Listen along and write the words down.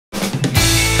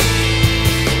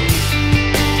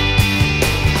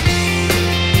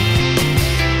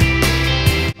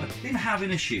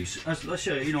having issues. As I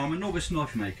say, you know, I'm a novice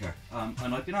knife maker,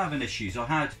 and I've been having issues. I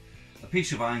had a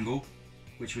piece of angle,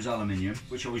 which was aluminium,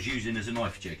 which I was using as a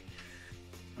knife jig,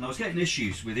 and I was getting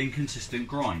issues with inconsistent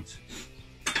grinds.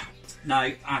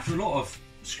 Now, after a lot of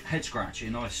head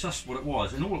scratching, I sussed what it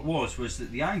was, and all it was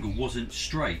that the angle wasn't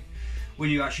straight. When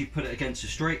you actually put it against a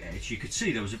straight edge, you could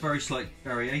see there was a very slight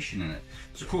variation in it.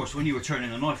 So of course, when you were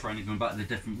turning a knife around and going back in a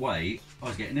different way, I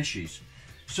was getting issues.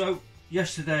 So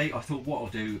yesterday I thought what I'll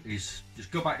do is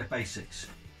just go back to basics.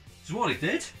 So what I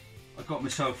did, I got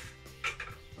myself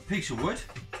a piece of wood,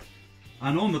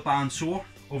 and on the bandsaw,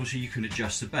 obviously you can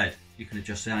adjust the bed, you can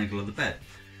adjust the angle of the bed.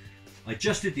 I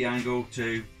adjusted the angle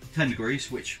to 10 degrees,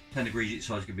 which 10 degrees each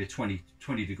side is going to be a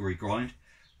 20 degree grind,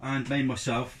 and made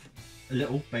myself a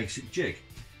little basic jig.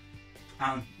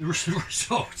 And the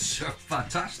results are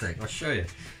fantastic. I'll show you.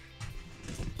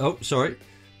 Oh, sorry.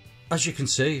 As you can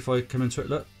see, if I come into it,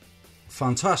 look,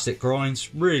 fantastic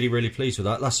grinds. Really, really pleased with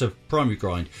that. That's a primary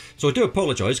grind. So I do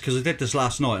apologise because I did this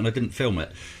last night and I didn't film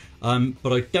it.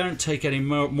 But I don't take any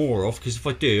more off, because if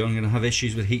I do, I'm going to have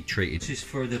issues with heat treating. This is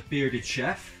for the bearded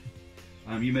chef.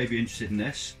 You may be interested in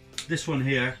this. This one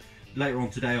here, later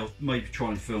on today, I'll maybe try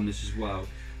and film this as well.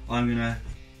 I'm going to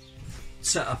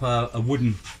set up a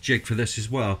wooden jig for this as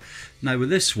well. Now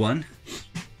with this one,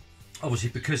 obviously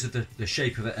because of the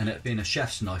shape of it and it being a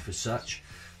chef's knife as such,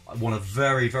 I want a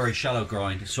very, very shallow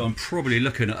grind. So I'm probably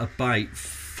looking at about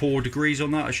 4 degrees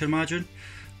on that, I should imagine.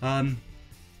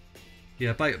 Yeah,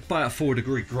 about a 4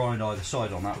 degree grind either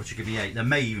side on that, which will give me 8. There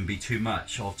may even be too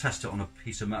much. I'll test it on a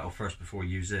piece of metal first before I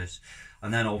use this.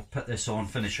 And then I'll put this on,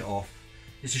 finish it off.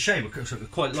 It's a shame because I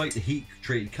quite like the heat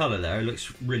treated colour there. It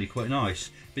looks really quite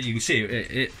nice. But you can see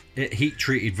it heat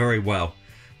treated very well.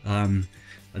 And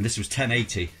this was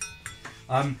 1080.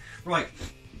 Right,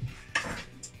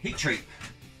 heat treat.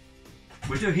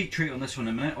 We'll do a heat treat on this one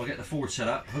in a minute. I'll get the forge set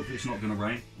up. Hopefully it's not going to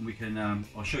rain, and we can.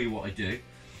 I'll show you what I do.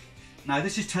 Now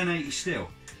this is 1080 steel.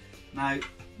 Now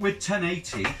with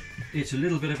 1080, it's a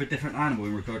little bit of a different animal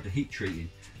in regard to heat treating.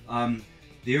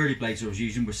 The early blades I was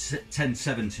using was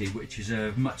 1070, which is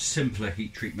a much simpler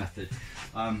heat treat method.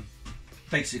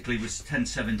 Basically with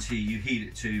 1070, you heat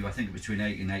it to, I think, between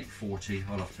 8 and 840.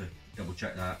 I'll have to double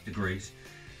check that, degrees.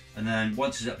 And then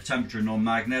once it's at the temperature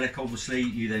non-magnetic, obviously,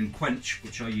 you then quench,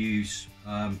 which I use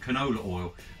canola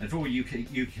oil. And for all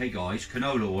UK guys,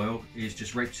 canola oil is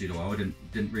just rapeseed oil. I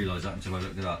didn't realise that until I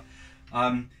looked it up.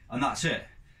 And that's it.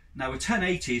 Now with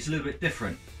 1080, it's a little bit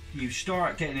different. You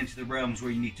start getting into the realms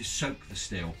where you need to soak the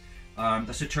steel.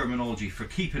 That's a terminology for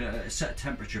keeping it at a set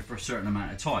temperature for a certain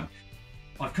amount of time.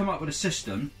 I've come up with a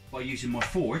system by using my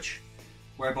forge,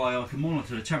 whereby I can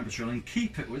monitor the temperature and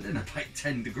keep it within about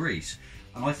 10 degrees.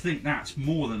 And I think that's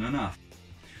more than enough.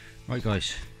 Right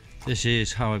guys, this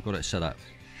is how I've got it set up.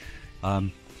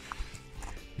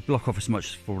 Block off as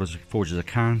much forge as I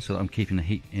can so that I'm keeping the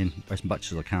heat in as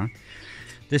much as I can.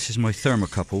 This is my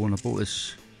thermocouple, and I bought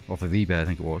this off of eBay, I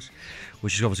think it was,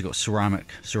 which has obviously got ceramic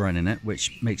surrounding it,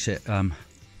 which makes it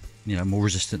you know, more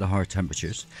resistant to higher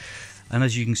temperatures. And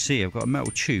as you can see, I've got a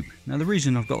metal tube. Now the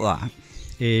reason I've got that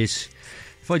is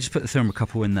if I just put the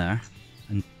thermocouple in there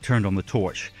and turned on the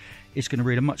torch, it's going to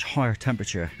read a much higher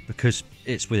temperature because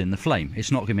it's within the flame.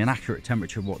 It's not going to be an accurate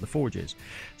temperature of what the forge is.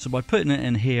 So by putting it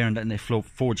in here and letting the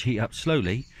forge heat up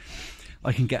slowly,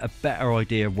 I can get a better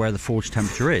idea of where the forge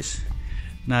temperature is.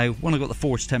 Now when I've got the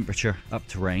forge temperature up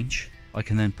to range, I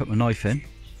can then put my knife in,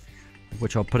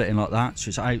 which I'll put it in like that, so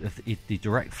it's out of the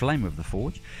direct flame of the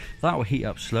forge. That will heat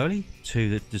up slowly to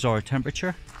the desired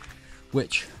temperature,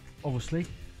 which obviously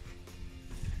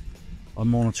I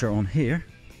monitor on here.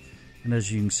 And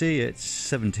as you can see, it's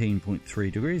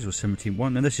 17.3 degrees or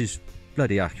 17.1, and this is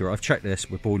bloody accurate. I've checked this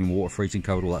with boiling water, freezing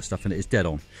cold, all that stuff, and it is dead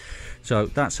on. So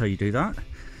that's how you do that.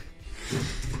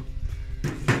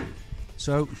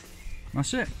 So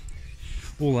that's it.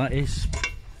 All that is,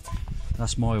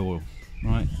 that's my oil,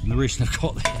 right? And the reason I've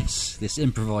got this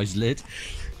improvised lid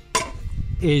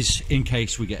is in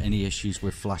case we get any issues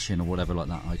with flashing or whatever like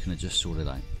that, I can just sort it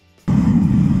out.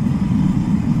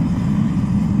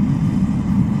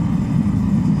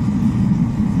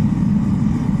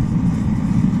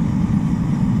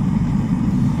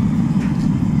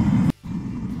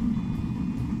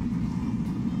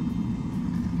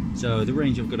 So the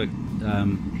range I've got to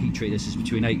heat treat this is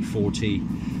between 840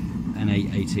 and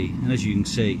 880, and as you can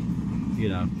see, you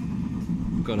know,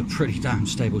 we've got a pretty damn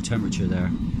stable temperature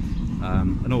there.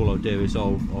 And all I'll do is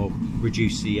I'll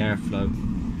reduce the airflow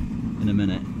in a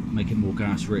minute, make it more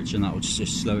gas rich, and that will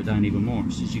just slow it down even more.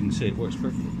 So as you can see, it works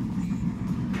perfectly.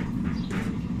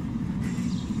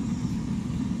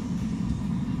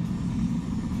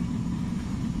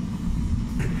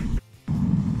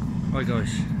 Right Right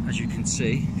guys, as you can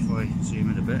see, if I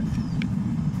zoom in a bit,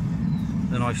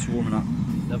 the knife's warming up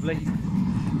lovely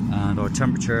and our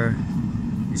temperature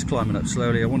is climbing up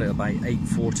slowly. I want it about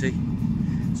 840,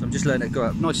 so I'm just letting it go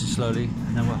up nice and slowly,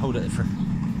 and then we'll hold it for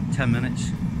 10 minutes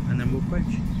and then we'll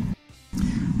quench.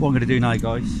 What I'm going to do now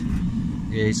guys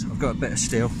is I've got a bit of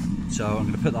steel, so I'm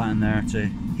going to put that in there to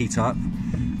heat up,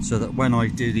 so that when I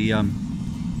do the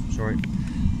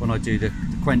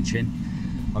quenching,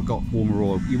 I've got warmer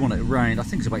oil. You want it around, I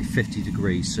think it's about 50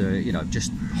 degrees, so you know,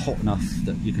 just hot enough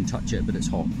that you can touch it, but it's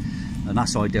hot, and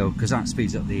that's ideal because that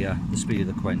speeds up the speed of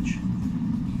the quench.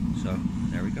 So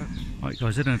there we go. Right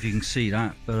guys, I don't know if you can see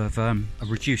that, but I've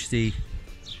reduced the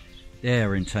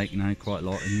air intake now quite a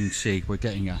lot, and you can see we're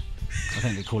getting I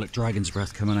think they call it dragon's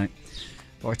breath coming out.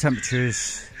 But our temperature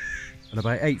is at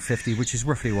about 850, which is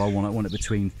roughly what I want. I want it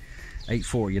between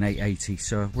 840 and 880,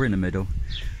 so we're in the middle.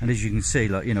 And as you can see,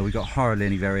 like, you know, we've got hardly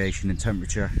any variation in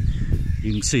temperature.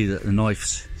 You can see that the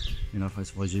knife's, you know, if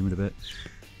I zoom in a bit,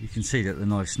 you can see that the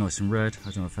knife's nice and red. I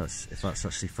don't know if that's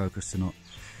actually focused or not,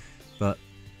 but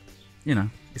you know,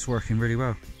 it's working really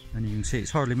well, and you can see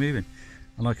it's hardly moving,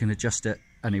 and I can adjust it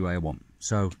any way I want.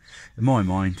 So in my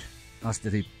mind, that's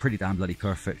pretty damn bloody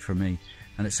perfect for me,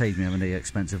 and it saves me having the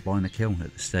expense of buying a kiln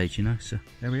at this stage, you know. So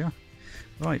there we are.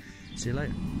 Right, see you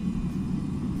later.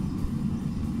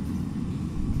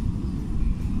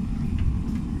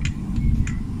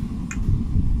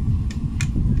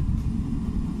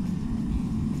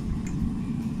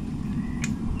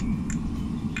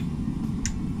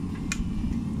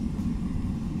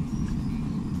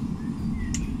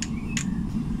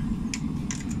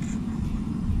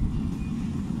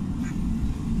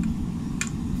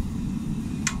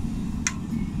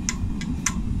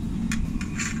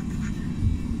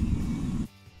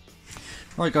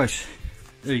 Right guys,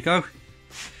 there you go.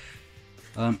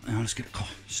 Let's get it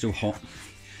still hot.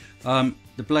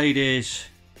 The blade is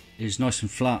nice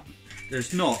and flat.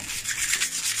 There's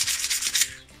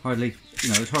hardly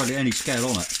any scale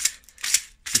on it.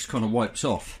 Just kind of wipes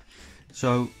off.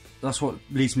 So that's what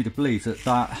leads me to believe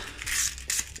that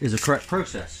is a correct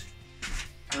process.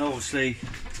 And obviously,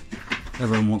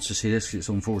 everyone wants to see this because it's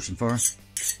on force and fire.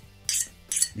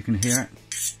 You can hear it,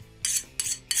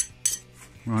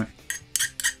 right?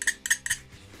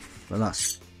 But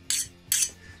that's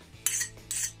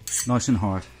nice and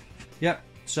hard. Yep,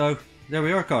 so there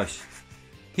we are guys.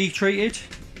 Heat treated.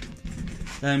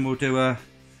 Then we'll do a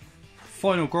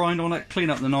final grind on it, clean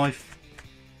up the knife,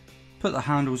 put the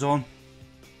handles on,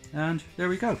 and there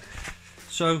we go.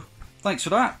 So thanks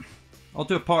for that. I'll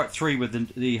do a part 3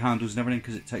 with the handles and everything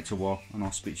because it takes a while, and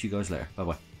I'll speak to you guys later. Bye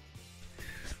bye.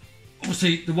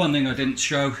 Obviously the one thing I didn't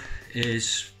show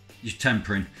is your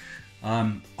tempering.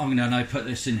 I'm going to now put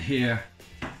this in here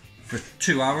for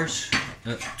 2 hours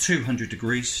at 200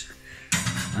 degrees,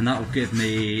 and that will give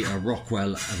me a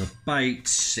Rockwell of about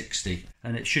 60,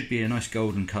 and it should be a nice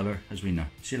golden colour, as we know.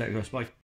 See you later guys, bye.